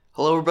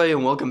Hello, everybody,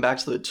 and welcome back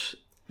to the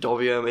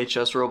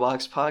WMHS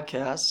Roblox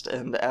podcast.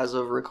 And as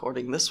of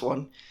recording this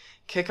one,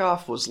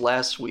 kickoff was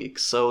last week,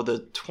 so the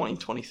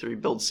 2023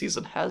 build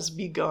season has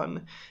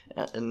begun.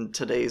 In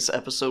today's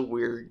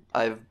episode,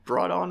 I've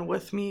brought on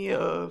with me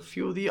a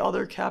few of the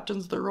other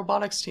captains of the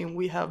robotics team.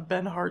 We have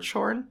Ben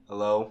Hartshorn.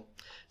 Hello.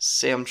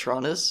 Sam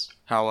Tronis.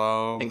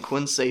 Hello. And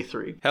Quinn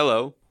Say3.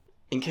 Hello.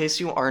 In case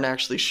you aren't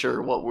actually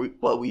sure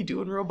what we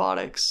do in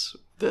robotics,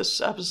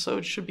 this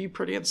episode should be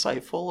pretty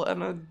insightful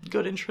and a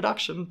good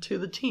introduction to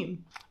the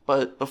team.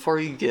 But before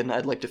we begin,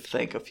 I'd like to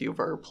thank a few of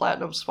our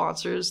platinum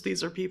sponsors.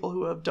 These are people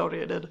who have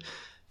donated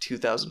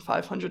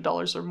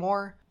 $2,500 or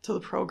more to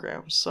the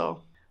program.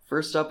 So,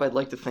 first up, I'd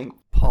like to thank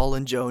Paul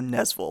and Joan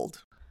Nesvold.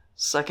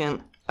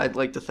 Second, I'd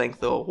like to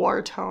thank the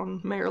Watertown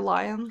Mayor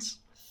Lions.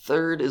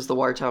 Third is the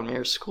Watertown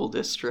Mayor School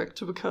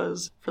District,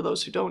 because for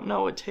those who don't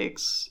know, it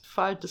takes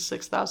 $5,000 to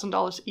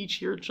 $6,000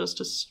 each year just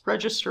to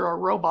register our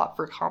robot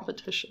for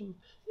competition.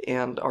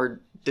 And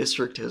our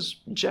district has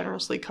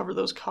generously covered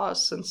those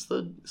costs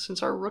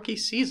since our rookie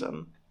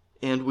season.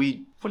 And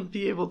we wouldn't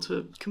be able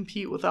to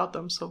compete without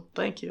them, so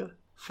thank you.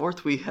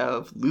 Fourth, we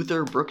have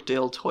Luther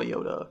Brookdale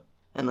Toyota.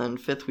 And then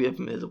fifth, we have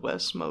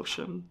Midwest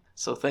Motion.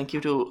 So thank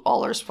you to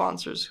all our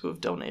sponsors who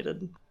have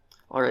donated.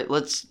 Alright,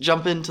 let's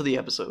jump into the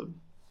episode.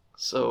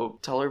 So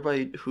tell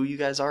everybody who you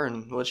guys are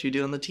and what you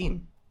do on the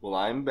team. Well,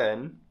 I'm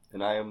Ben,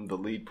 and I am the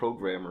lead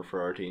programmer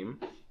for our team.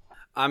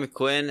 I'm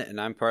Quinn, and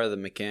I'm part of the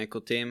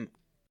mechanical team.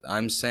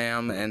 I'm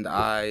Sam, and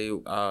I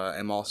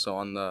am also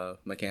on the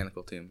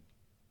mechanical team.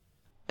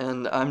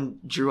 And I'm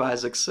Drew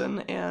Isaacson,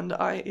 and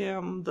I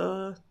am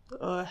the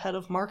head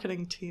of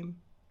marketing team.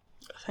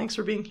 Thanks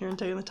for being here and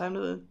taking the time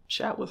to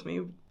chat with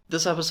me.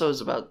 This episode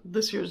is about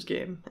this year's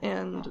game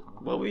and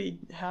what we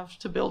have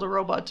to build a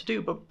robot to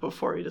do. But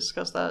before we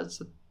discuss that,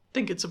 I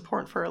think it's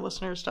important for our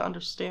listeners to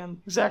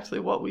understand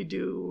exactly what we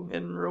do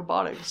in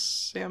robotics.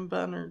 Sam,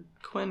 Ben, or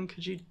Quinn,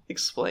 could you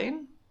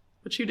explain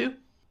what you do?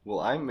 Well,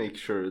 I make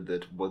sure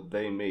that what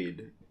they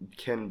made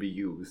can be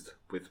used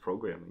with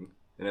programming.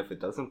 And if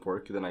it doesn't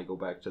work, then I go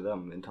back to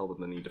them and tell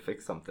them they need to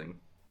fix something.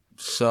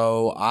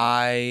 So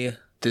I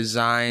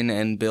design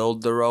and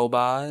build the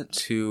robot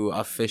to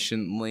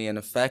efficiently and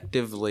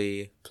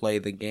effectively play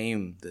the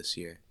game this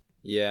year.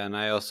 Yeah, and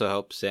I also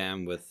help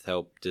Sam with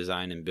help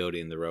design and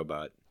building the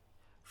robot.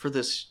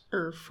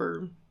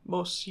 For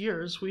most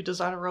years, we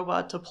design a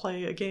robot to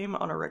play a game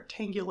on a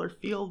rectangular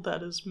field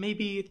that is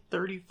maybe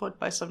 30 foot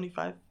by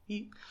 75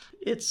 feet.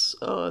 It's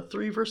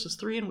 3 versus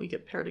 3, and we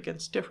get paired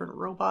against different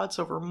robots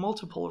over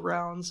multiple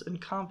rounds in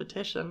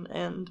competition,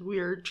 and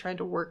we're trying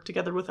to work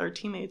together with our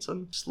teammates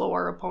and slow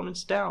our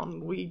opponents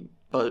down.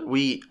 But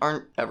we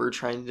aren't ever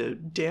trying to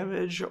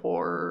damage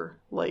or,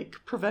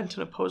 prevent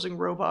an opposing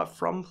robot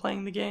from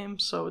playing the game,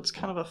 so it's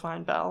kind of a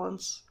fine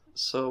balance.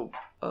 So,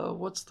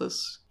 what's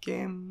this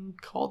game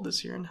called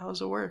this year, and how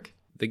does it work?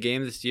 The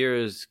game this year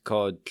is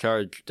called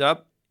Charged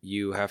Up.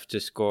 You have to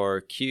score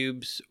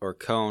cubes or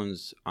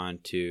cones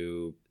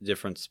onto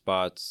different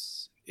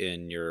spots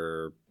in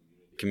your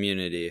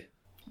community.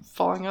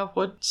 Following up,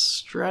 what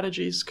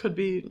strategies could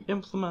be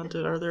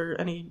implemented? Are there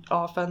any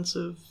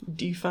offensive,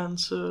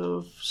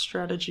 defensive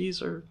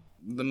strategies, or...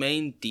 The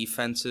main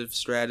defensive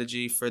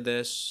strategy for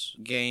this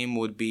game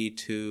would be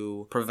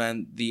to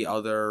prevent the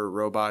other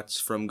robots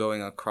from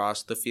going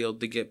across the field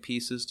to get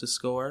pieces to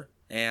score.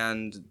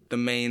 And the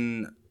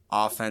main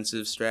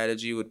offensive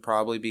strategy would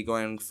probably be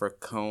going for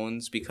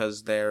cones,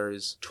 because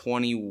there's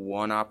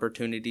 21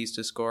 opportunities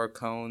to score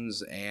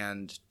cones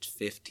and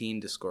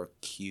 15 to score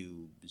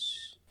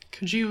cubes.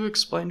 Could you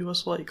explain to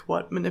us,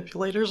 what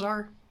manipulators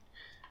are,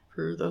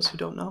 for those who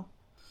don't know?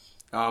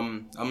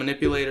 A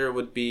manipulator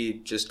would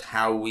be just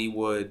how we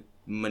would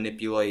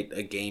manipulate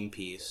a game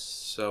piece.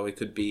 So it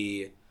could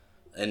be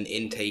an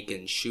intake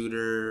and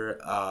shooter,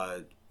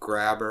 a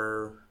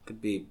grabber, could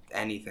be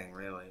anything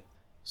really.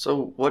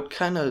 So what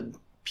kind of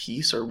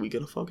piece are we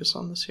going to focus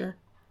on this year?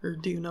 Or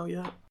do you know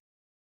yet?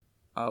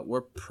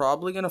 We're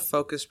probably going to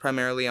focus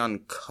primarily on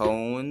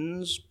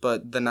cones,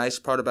 but the nice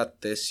part about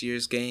this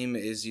year's game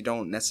is you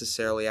don't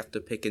necessarily have to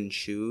pick and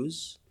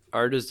choose.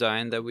 Our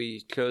design that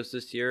we chose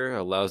this year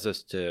allows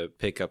us to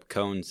pick up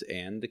cones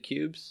and the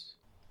cubes.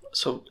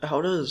 So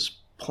how does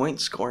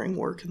point scoring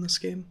work in this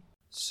game?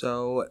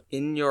 So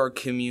in your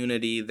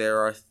community, there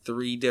are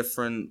 3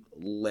 different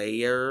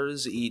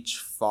layers, each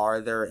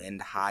farther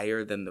and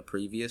higher than the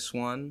previous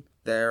one.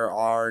 There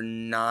are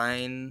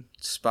 9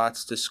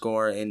 spots to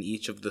score in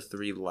each of the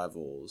 3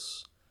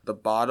 levels. The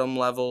bottom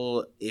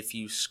level, if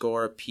you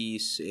score a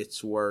piece,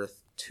 it's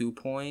worth 2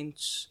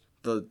 points.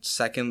 The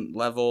second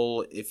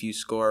level, if you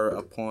score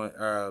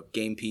a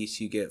game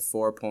piece, you get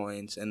 4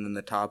 points, and then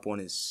the top one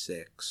is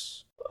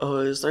 6.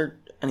 Is there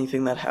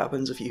anything that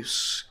happens if you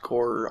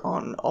score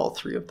on all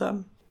 3 of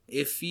them?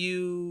 If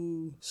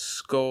you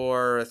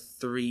score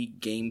 3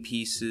 game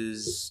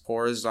pieces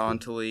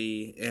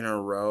horizontally in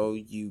a row,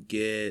 you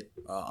get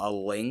a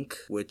link,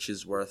 which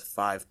is worth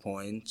 5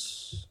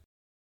 points.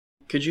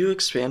 Could you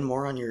expand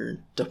more on your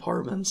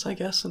departments, I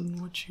guess, and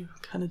what you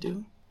kind of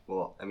do?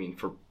 Well,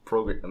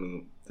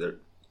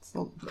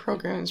 Well,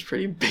 programming's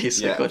pretty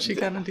basic. Yeah. What you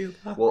kind of do.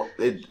 Though. Well,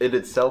 it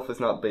itself is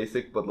not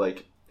basic, but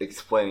like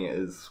explaining it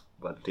is.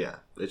 But yeah,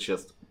 it's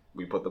just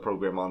we put the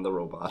program on the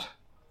robot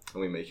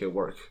and we make it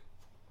work.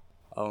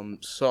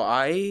 So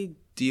I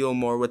deal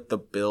more with the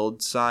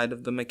build side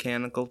of the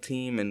mechanical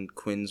team, and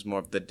Quinn's more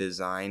of the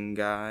design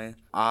guy.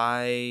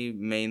 I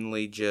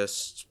mainly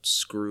just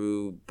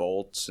screw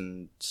bolts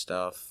and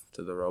stuff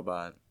to the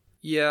robot.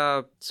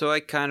 Yeah, so I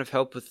kind of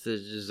help with the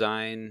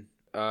design.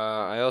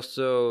 I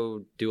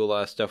also do a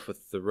lot of stuff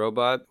with the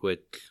robot,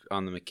 which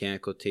on the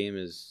mechanical team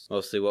is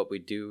mostly what we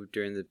do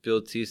during the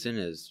build season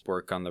is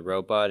work on the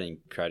robot and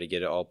try to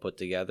get it all put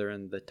together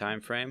in the time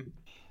frame.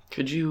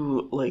 Could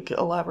you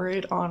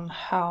elaborate on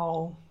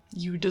how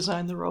you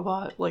design the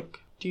robot?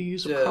 Do you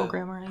use a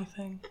program or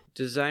anything?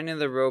 Designing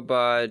the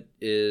robot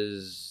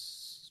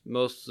is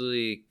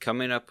mostly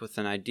coming up with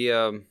an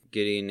idea,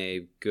 getting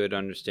a good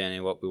understanding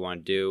of what we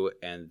want to do,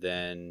 and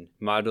then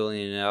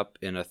modeling it up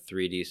in a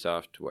 3D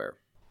software.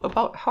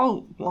 About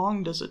how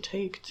long does it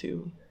take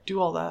to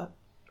do all that?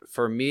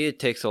 For me, it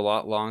takes a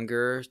lot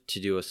longer to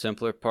do a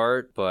simpler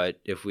part, but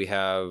if we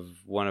have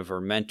one of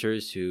our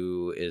mentors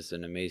who is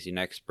an amazing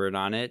expert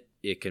on it,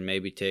 it can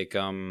maybe take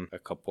them a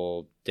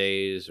couple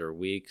days or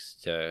weeks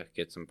to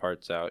get some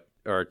parts out,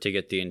 or to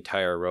get the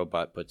entire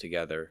robot put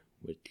together,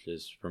 which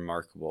is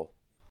remarkable.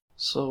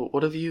 So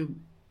what have you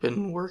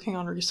been working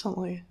on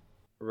recently?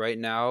 Right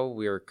now,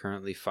 we are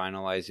currently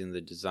finalizing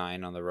the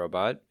design on the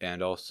robot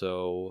and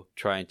also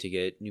trying to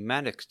get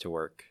pneumatics to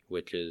work,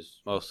 which is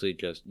mostly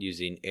just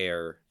using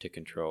air to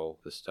control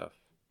the stuff.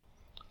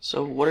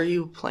 So what are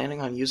you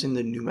planning on using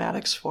the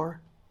pneumatics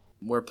for?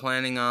 We're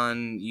planning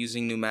on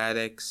using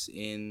pneumatics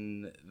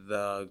in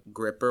the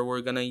gripper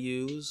we're going to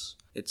use.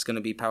 It's going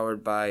to be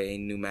powered by a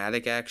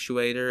pneumatic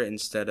actuator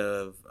instead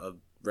of a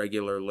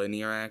regular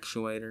linear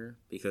actuator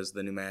because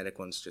the pneumatic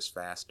one's just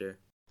faster.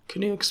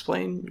 Can you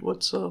explain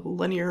what's a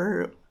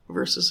linear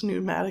versus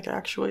pneumatic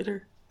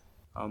actuator?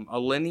 A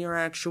linear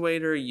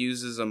actuator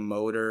uses a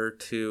motor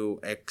to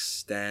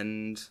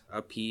extend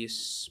a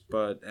piece,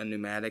 but a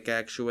pneumatic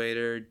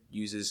actuator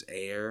uses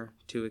air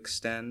to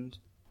extend.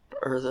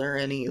 Are there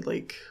any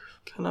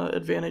kind of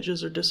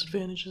advantages or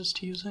disadvantages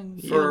to using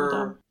either of For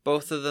them?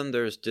 both of them,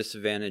 there's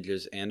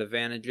disadvantages and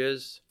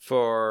advantages.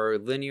 For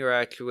linear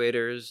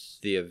actuators,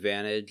 the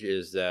advantage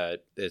is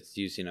that it's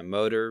using a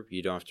motor.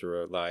 You don't have to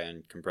rely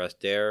on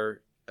compressed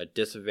air. A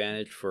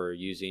disadvantage for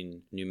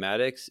using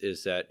pneumatics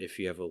is that if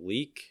you have a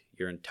leak,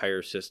 your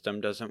entire system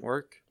doesn't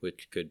work,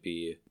 which could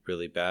be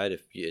really bad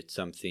if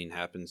something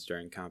happens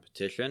during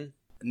competition.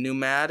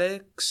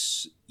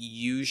 Pneumatics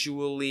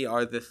usually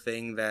are the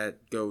thing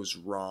that goes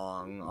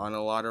wrong on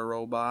a lot of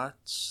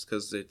robots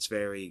because it's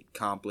very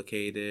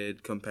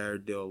complicated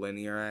compared to a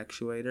linear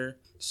actuator.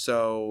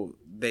 So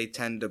they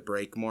tend to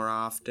break more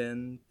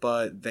often,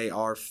 but they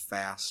are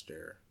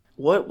faster.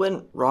 What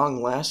went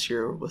wrong last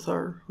year with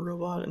our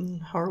robot,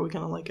 and how are we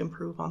going to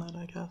improve on it,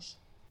 I guess?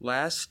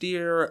 Last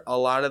year, a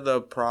lot of the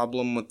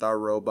problem with our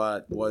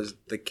robot was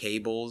the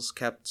cables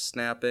kept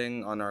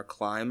snapping on our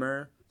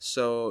climber.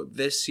 So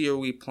this year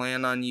we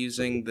plan on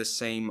using the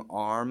same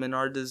arm in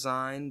our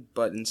design,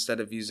 but instead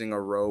of using a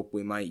rope,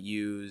 we might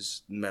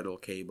use metal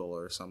cable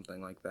or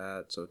something like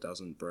that so it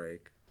doesn't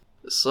break.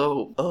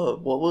 So,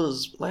 what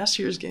was last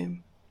year's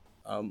game?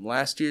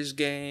 Last year's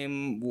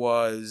game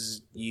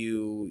was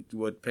you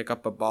would pick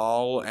up a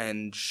ball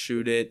and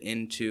shoot it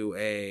into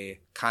a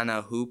kind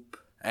of hoop,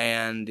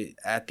 and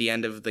at the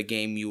end of the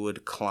game you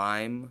would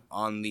climb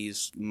on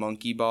these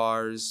monkey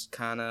bars,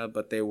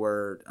 but they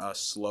were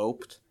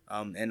sloped.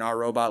 And our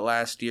robot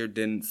last year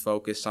didn't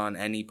focus on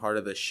any part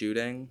of the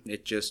shooting.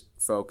 It just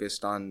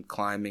focused on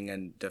climbing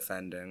and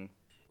defending.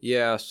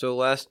 Yeah, so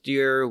last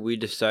year we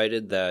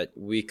decided that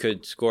we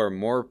could score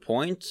more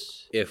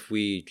points if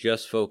we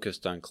just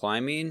focused on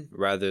climbing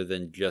rather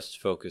than just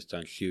focused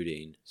on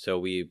shooting. So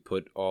we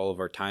put all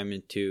of our time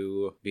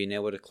into being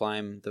able to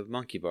climb the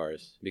monkey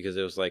bars because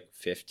it was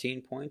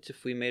 15 points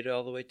if we made it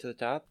all the way to the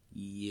top.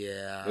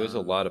 Yeah. It was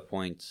a lot of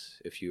points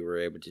if you were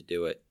able to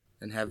do it.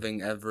 And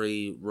having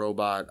every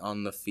robot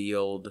on the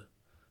field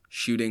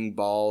shooting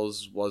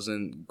balls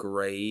wasn't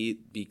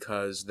great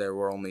because there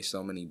were only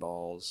so many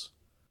balls.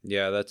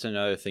 Yeah, that's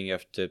another thing you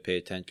have to pay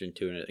attention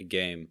to in a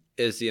game,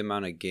 is the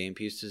amount of game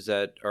pieces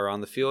that are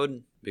on the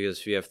field.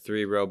 Because if you have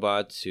 3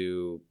 robots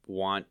who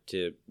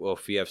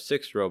if you have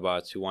 6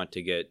 robots who want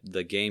to get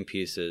the game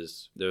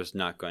pieces, there's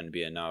not going to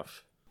be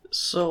enough.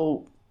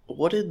 So,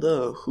 what did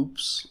the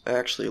hoops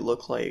actually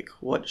look like?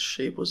 What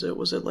shape was it?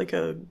 Was it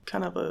a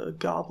kind of a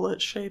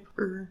goblet shape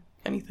or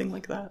anything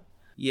like that?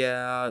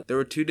 Yeah, there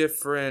were 2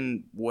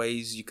 different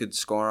ways you could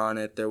score on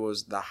it. There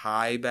was the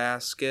high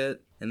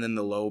basket and then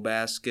the low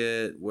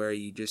basket where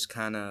you just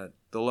the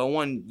low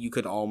one you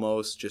could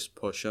almost just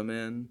push them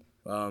in.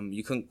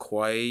 You couldn't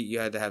quite, you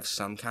had to have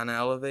some kind of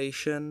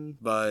elevation,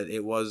 but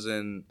it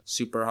wasn't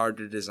super hard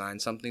to design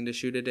something to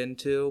shoot it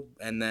into.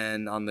 And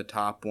then on the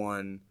top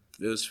one,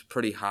 it was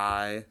pretty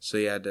high, so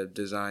you had to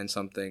design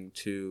something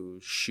to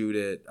shoot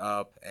it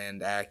up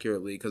and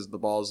accurately because the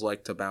balls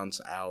like to bounce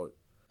out.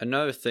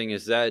 Another thing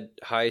is that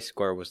high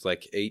score was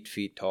like 8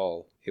 feet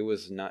tall. It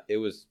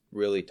was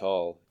really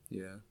tall.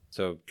 Yeah.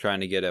 So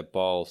trying to get a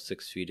ball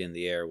 6 feet in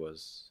the air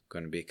was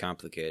going to be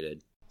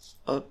complicated.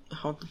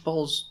 How'd the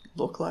balls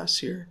look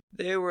last year?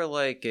 They were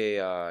like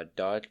a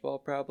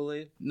dodgeball,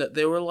 probably. No,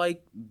 they were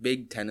like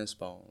big tennis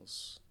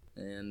balls.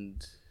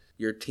 And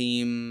your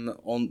team,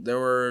 there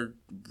were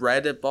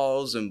red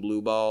balls and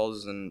blue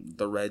balls, and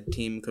the red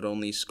team could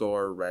only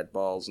score red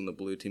balls, and the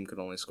blue team could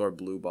only score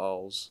blue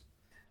balls.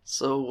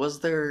 So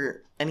was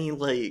there any,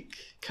 like,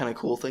 kind of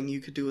cool thing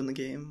you could do in the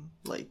game?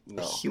 Like,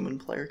 No. a human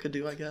player could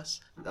do, I guess?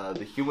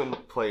 The human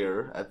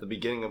player at the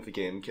beginning of the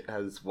game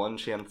has one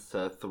chance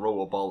to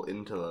throw a ball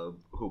into the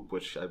hoop,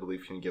 which I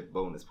believe can get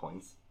bonus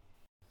points.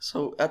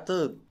 So at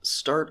the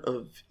start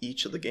of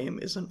each of the game,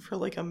 isn't for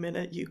like a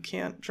minute you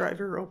can't drive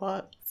your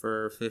robot?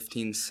 For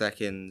 15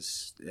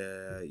 seconds,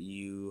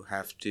 you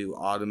have to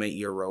automate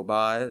your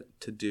robot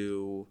to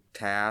do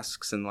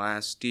tasks. And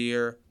last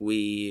year,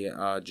 we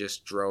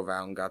just drove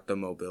out and got the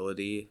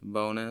mobility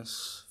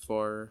bonus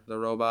for the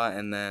robot.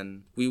 And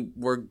then we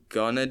were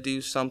gonna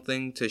do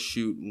something to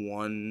shoot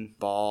one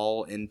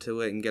ball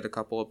into it and get a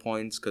couple of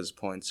points, because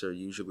points are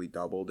usually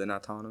doubled in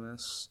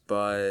autonomous.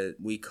 But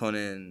we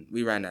couldn't,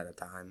 we ran out of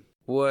time.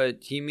 What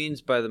he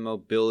means by the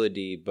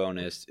mobility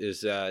bonus is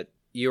that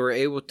you were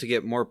able to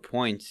get more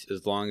points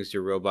as long as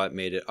your robot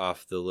made it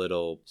off the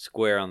little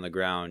square on the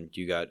ground.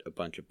 You got a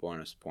bunch of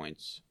bonus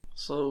points.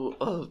 So,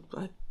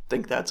 I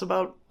think that's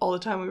about all the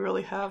time we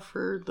really have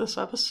for this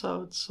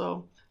episode.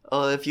 So,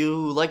 if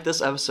you like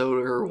this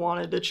episode or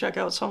wanted to check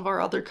out some of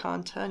our other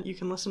content, you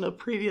can listen to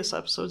previous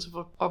episodes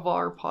of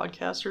our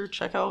podcast or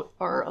check out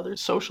our other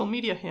social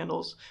media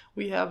handles.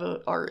 We have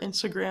our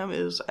Instagram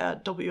is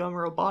at WM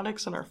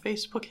Robotics, and our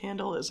Facebook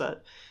handle is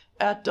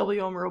at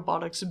WM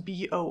Robotics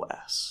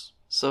BOS.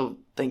 So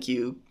thank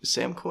you,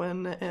 Sam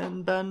Quinn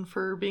and Ben,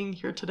 for being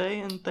here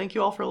today, and thank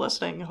you all for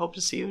listening. I hope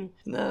to see you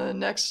in the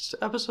next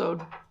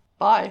episode.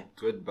 Bye.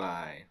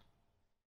 Goodbye.